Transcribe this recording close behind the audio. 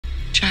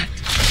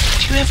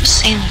you ever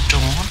seen a door?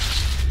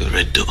 The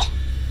red door.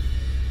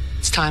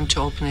 It's time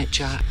to open it,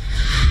 Jack.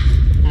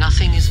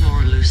 Nothing is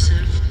more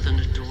elusive than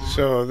a door.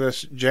 So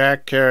this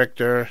Jack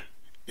character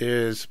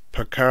is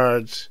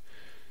Picard's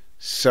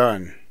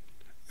son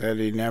that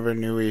he never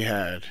knew he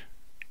had.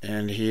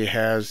 And he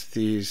has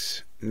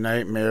these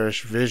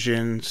nightmarish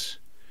visions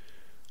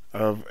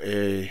of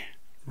a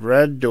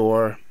red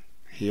door.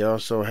 He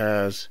also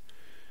has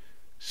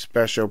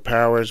special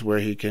powers where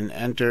he can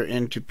enter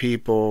into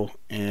people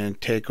and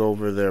take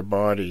over their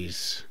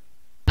bodies.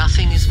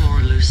 Nothing is more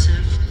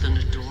elusive than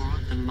a door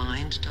the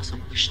mind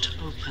doesn't wish to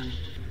open.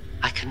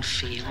 I can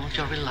feel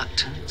your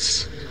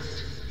reluctance,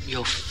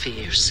 your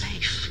fear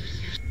safe.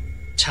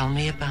 Tell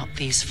me about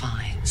these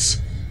vines.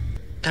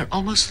 They're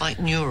almost like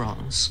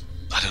neurons.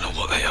 I don't know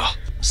what they are.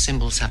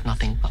 Symbols have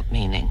nothing but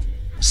meaning.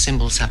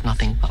 Symbols have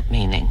nothing but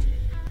meaning.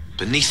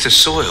 Beneath the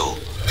soil,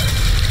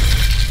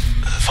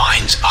 the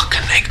vines are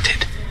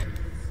connected.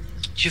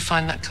 Do you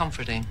find that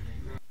comforting?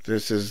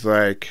 This is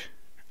like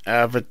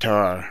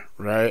Avatar,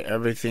 right?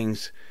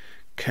 Everything's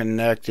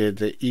connected.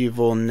 The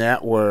evil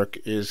network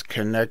is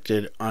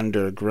connected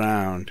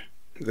underground.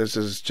 This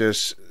is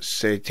just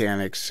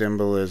satanic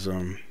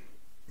symbolism,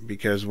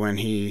 because when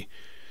he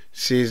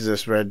sees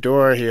this red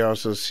door, he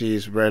also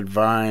sees red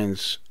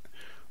vines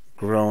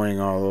growing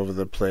all over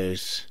the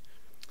place.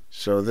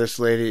 So this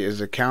lady is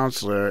a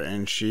counselor,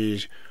 and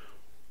she's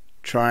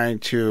trying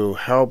to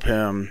help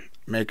him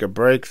make a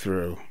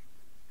breakthrough.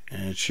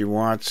 And she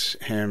wants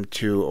him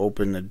to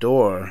open the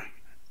door,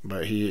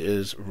 but he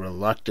is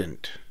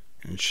reluctant,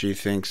 and she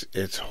thinks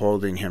it's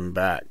holding him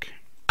back.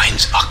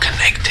 Vines are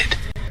connected.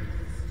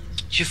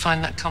 Do you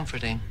find that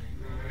comforting?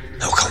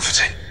 No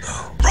comforting.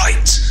 No.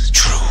 Right.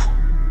 True.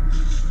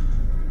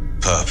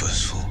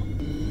 Purposeful.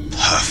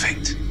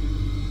 Perfect.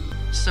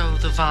 So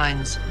the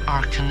vines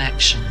are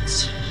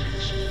connections.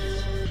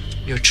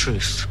 Your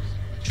truth.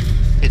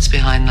 It's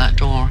behind that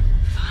door.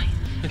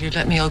 Will you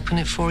let me open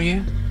it for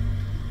you?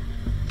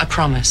 I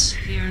promise.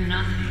 Fear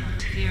nothing,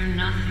 fear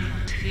nothing,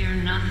 fear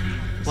nothing.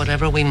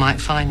 Whatever we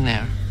might find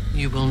there,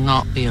 you will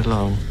not be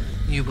alone.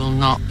 You will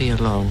not be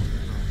alone.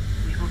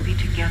 We will be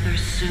together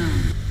soon.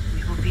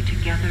 We will be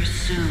together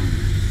soon.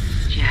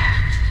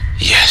 Yeah.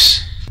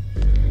 Yes.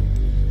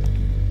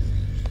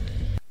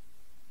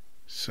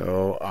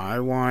 So I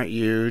want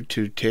you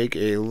to take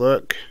a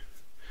look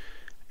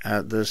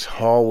at this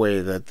hallway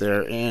that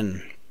they're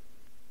in,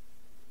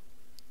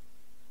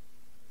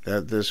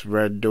 that this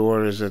red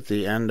door is at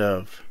the end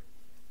of.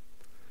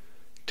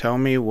 Tell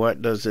me,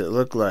 what does it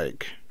look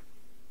like?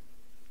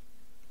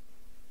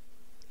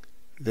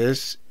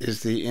 This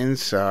is the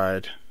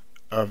inside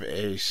of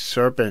a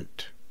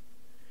serpent.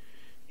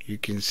 You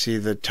can see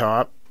the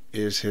top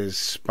is his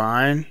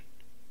spine,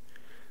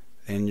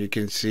 and you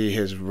can see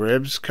his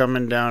ribs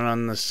coming down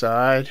on the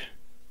side,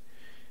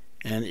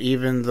 and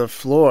even the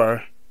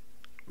floor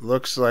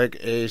looks like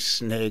a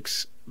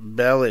snake's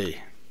belly.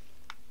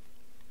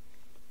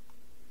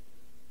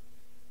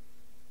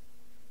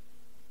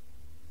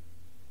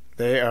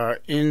 They are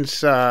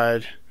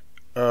inside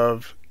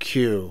of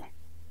Q,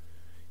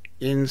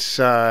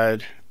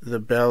 inside the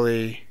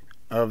belly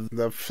of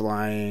the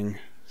flying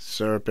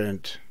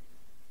serpent.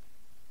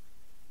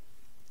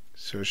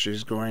 So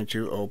she's going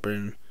to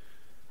open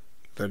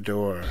the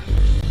door.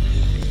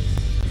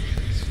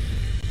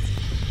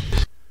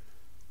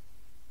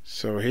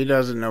 So he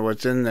doesn't know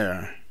what's in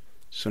there.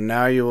 So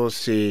now you will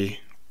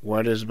see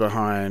what is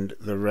behind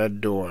the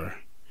red door,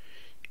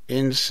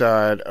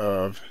 inside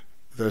of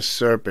the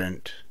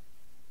serpent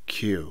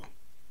Q.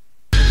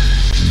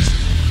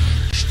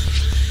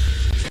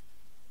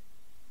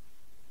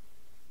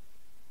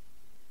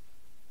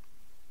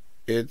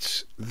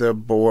 It's the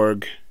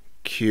Borg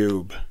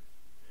cube,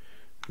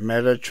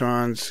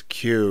 Metatron's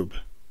cube.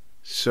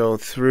 So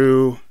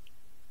through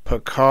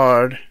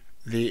Picard,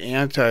 the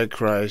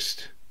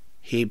Antichrist,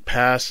 he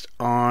passed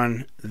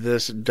on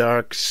this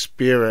dark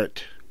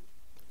spirit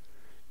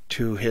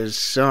to his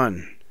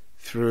son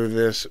through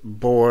this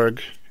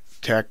Borg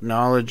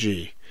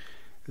technology,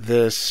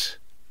 this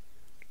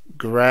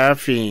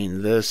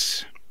graphene,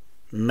 this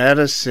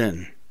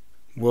medicine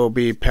will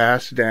be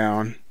passed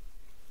down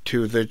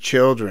to the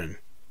children,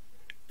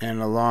 and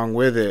along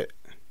with it,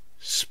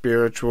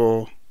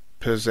 spiritual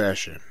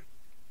possession.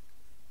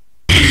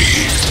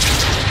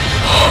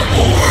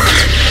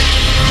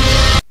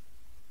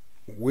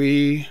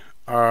 We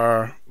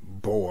are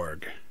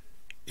Borg,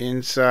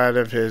 inside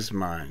of his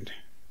mind,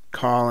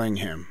 calling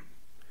him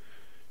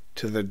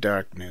to the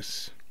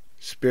darkness,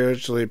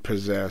 spiritually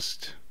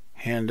possessed,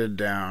 handed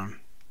down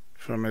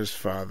from his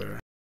father.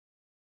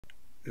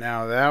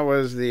 Now that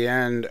was the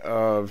end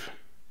of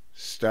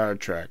Star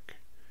Trek,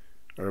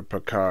 or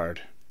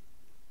Picard.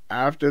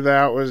 After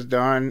that was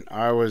done,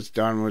 I was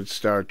done with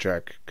Star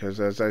Trek,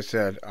 because as I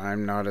said,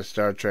 I'm not a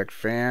Star Trek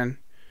fan.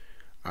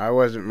 I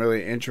wasn't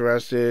really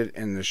interested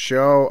in the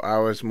show. I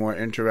was more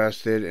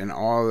interested in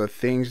all the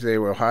things they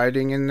were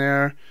hiding in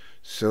there,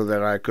 so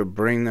that I could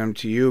bring them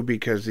to you,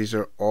 because these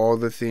are all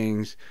the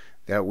things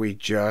that we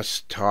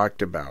just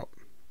talked about.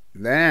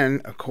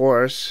 Then, of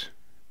course,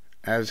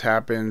 as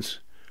happens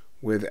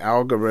with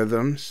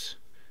algorithms,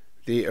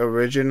 the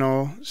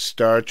original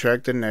Star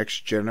Trek The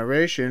Next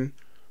Generation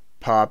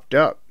popped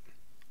up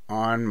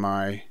on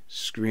my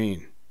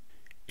screen.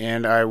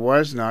 And I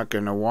was not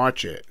going to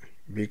watch it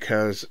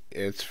because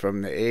it's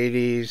from the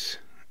 80s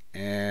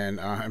and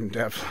I'm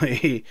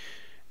definitely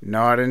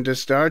not into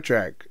Star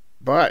Trek.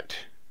 But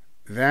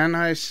then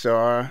I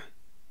saw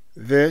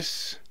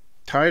this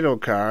title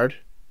card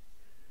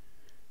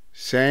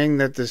saying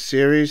that the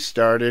series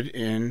started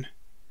in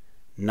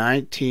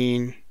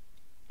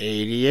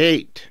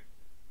 1988.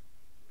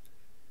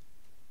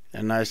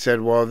 And I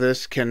said, well,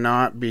 this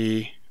cannot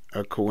be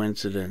a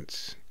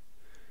coincidence.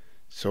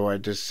 So I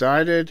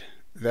decided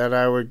that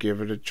I would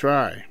give it a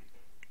try.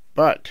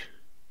 But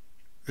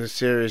the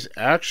series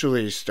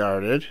actually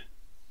started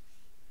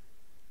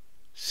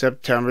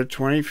September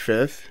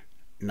 25th,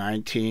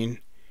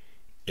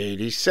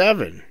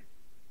 1987.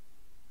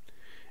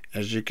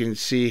 As you can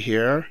see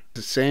here,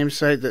 the same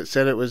site that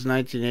said it was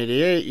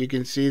 1988, you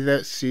can see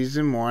that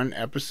Season 1,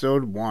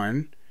 Episode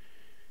 1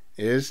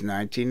 is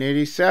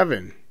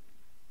 1987.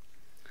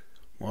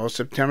 Well,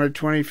 September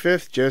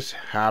 25th just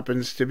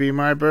happens to be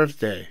my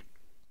birthday.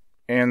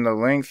 And the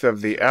length of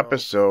the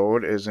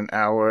episode is 1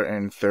 hour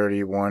and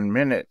 31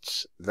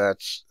 minutes.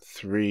 That's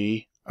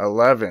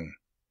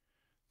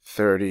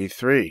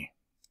 3/11/33.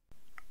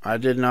 I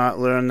did not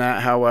learn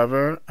that,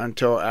 however,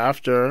 until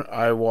after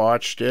I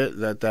watched it,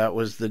 that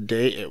was the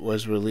date it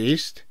was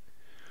released.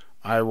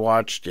 I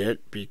watched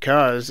it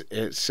because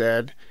it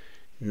said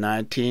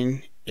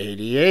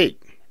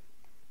 1988.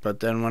 But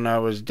then when I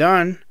was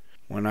done,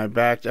 when I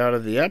backed out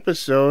of the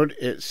episode,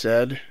 it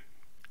said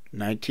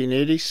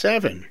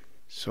 1987.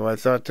 So I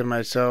thought to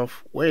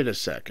myself, wait a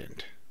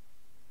second.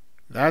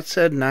 That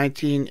said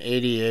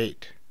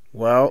 1988.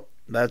 Well,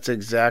 that's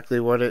exactly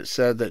what it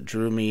said that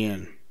drew me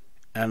in.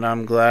 And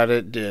I'm glad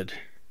it did,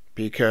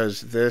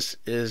 because this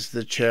is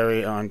the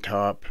cherry on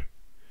top,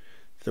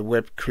 the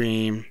whipped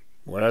cream,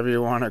 whatever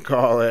you want to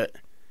call it.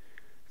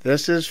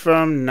 This is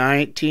from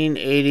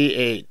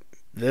 1988.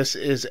 This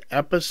is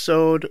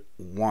episode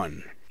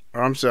 1.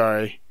 Or I'm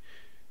sorry,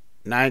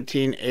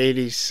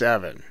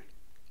 1987.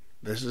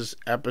 This is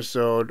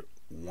episode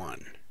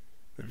 1.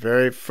 The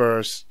very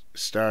first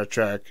Star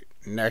Trek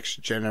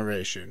Next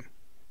Generation.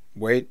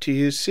 Wait till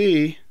you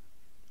see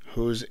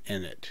who's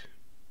in it.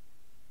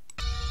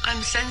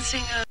 I'm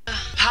sensing a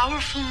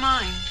powerful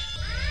mind.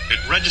 It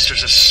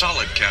registers as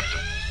solid,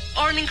 Captain.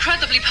 Or an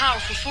incredibly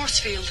powerful force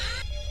field.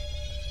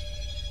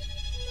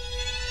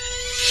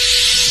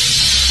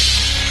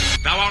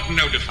 Thou art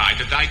notified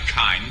that thy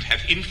kind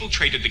have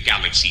infiltrated the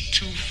galaxy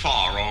too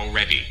far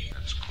already.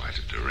 That's quite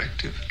a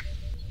directive.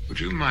 Would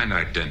you mind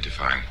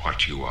identifying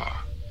what you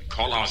are? We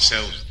call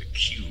ourselves the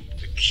Cube,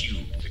 the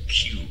Cube, the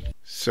Cube.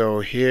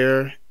 So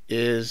here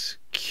is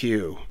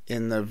Q.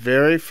 In the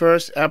very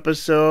first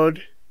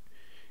episode,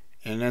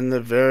 and in the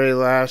very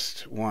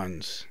last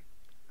ones,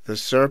 the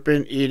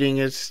serpent eating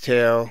its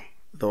tail,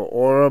 the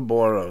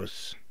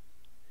Ouroboros,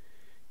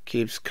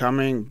 keeps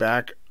coming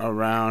back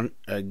around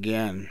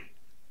again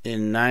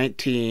in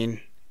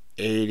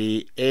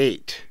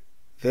 1988.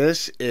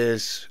 This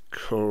is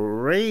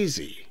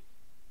crazy.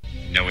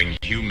 Knowing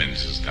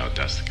humans as thou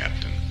dost,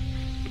 Captain,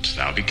 wouldst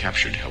thou be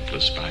captured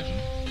helpless by them?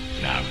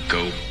 Now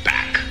go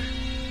back,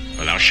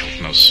 or thou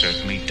shalt most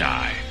certainly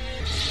die.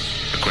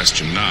 The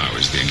question now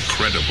is the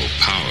incredible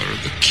power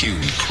of the Q,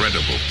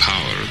 incredible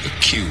power of the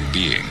Q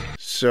being.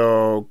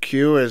 So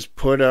Q has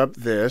put up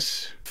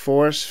this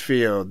force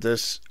field,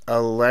 this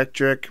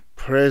electric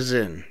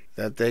prison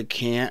that they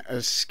can't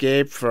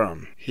escape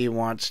from. He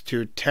wants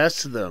to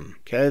test them.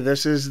 Okay,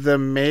 this is the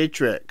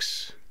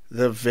Matrix,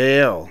 the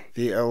veil,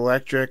 the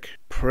electric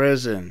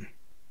prison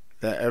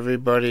that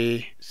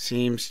everybody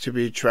seems to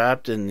be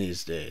trapped in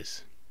these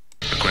days.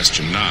 The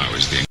question now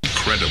is the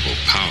incredible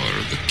power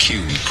of the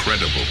Q,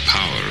 incredible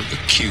power of the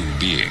Q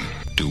being.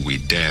 Do we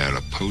dare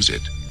oppose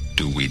it?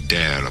 Do we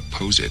dare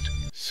oppose it?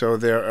 So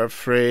they're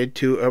afraid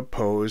to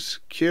oppose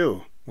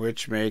Q,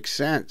 which makes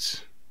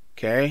sense.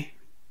 Okay?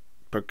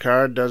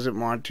 Picard doesn't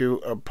want to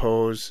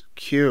oppose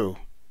Q,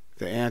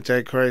 the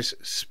Antichrist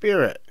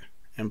spirit,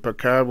 and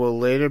Picard will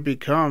later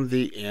become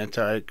the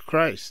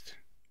Antichrist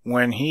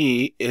when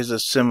he is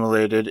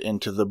assimilated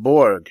into the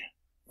Borg,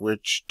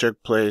 which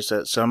took place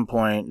at some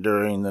point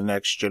during the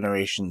Next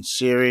Generation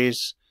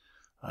series.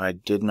 I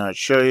did not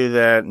show you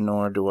that,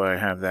 nor do I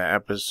have that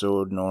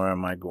episode, nor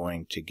am I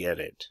going to get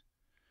it.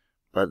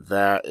 But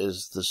that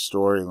is the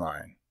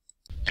storyline.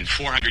 And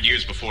 400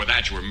 years before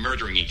that, you were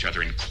murdering each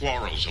other in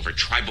quarrels over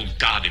tribal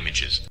god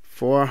images.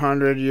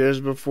 400 years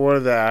before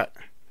that,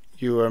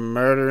 you were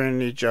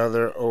murdering each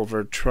other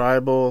over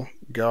tribal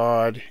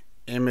god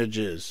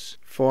images.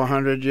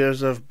 400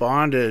 years of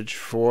bondage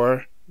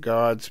for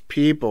God's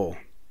people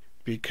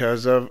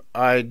because of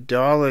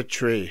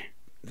idolatry.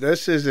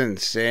 This is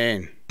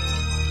insane.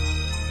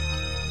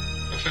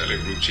 A fairly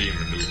routine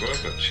maneuver,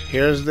 but...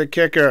 Here's the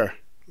kicker.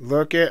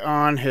 Look it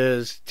on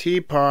his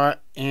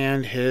teapot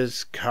and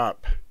his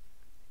cup.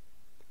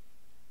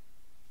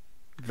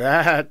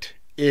 That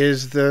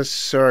is the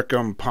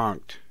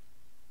circumpunct.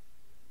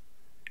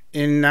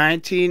 in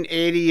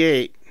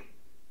 1988.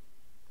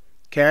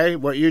 Okay,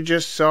 what you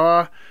just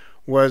saw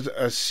was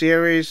a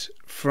series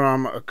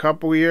from a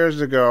couple years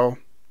ago.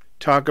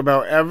 Talk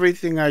about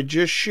everything I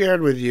just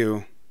shared with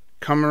you.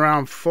 Come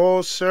around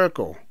full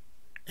circle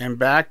and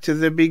back to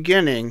the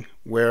beginning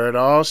where it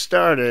all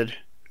started.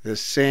 The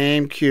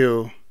same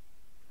cue,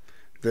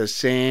 the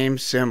same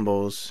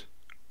symbols.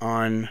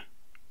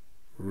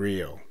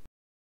 Unreal.